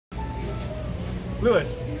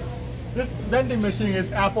Lewis, this vending machine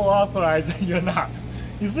is Apple authorized and you're not.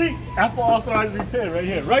 You see, Apple authorized repair right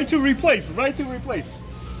here. Right to replace, right to replace.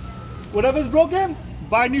 Whatever's broken,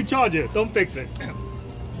 buy a new charger, don't fix it.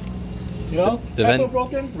 You know, Apple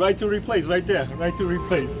broken, right to replace, right there, right to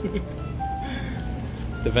replace.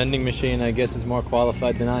 The vending machine, I guess, is more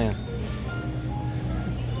qualified than I am.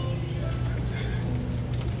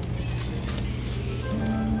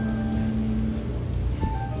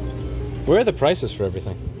 Where are the prices for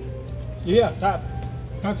everything? Yeah,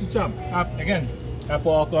 tap to jump. Again,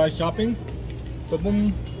 Apple authorized shopping.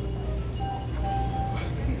 Boom.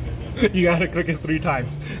 You gotta click it 3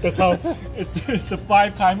 times. That's how it's a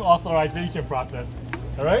 5-time authorization process.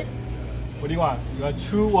 All right. What do you want? You got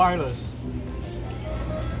true wireless.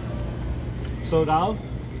 So now,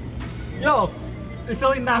 yo, they're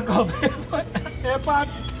selling knockoff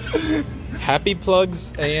AirPods. Happy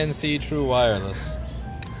Plugs ANC True Wireless.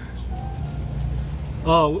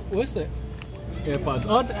 Oh, what's the AirPods?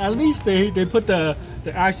 Oh, at least they put the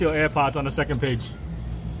actual AirPods on the second page,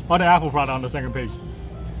 or the Apple product on the second page.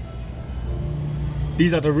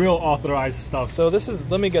 These are the real authorized stuff. So this is,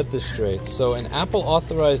 let me get this straight. So an Apple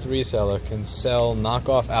authorized reseller can sell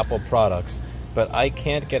knockoff Apple products, but I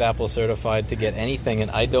can't get Apple certified to get anything, and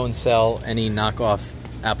I don't sell any knockoff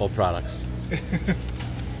Apple products.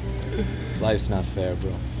 Life's not fair,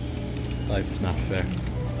 bro. Life's not fair.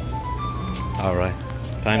 All right,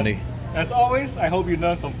 time to... As always, I hope you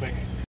learned something.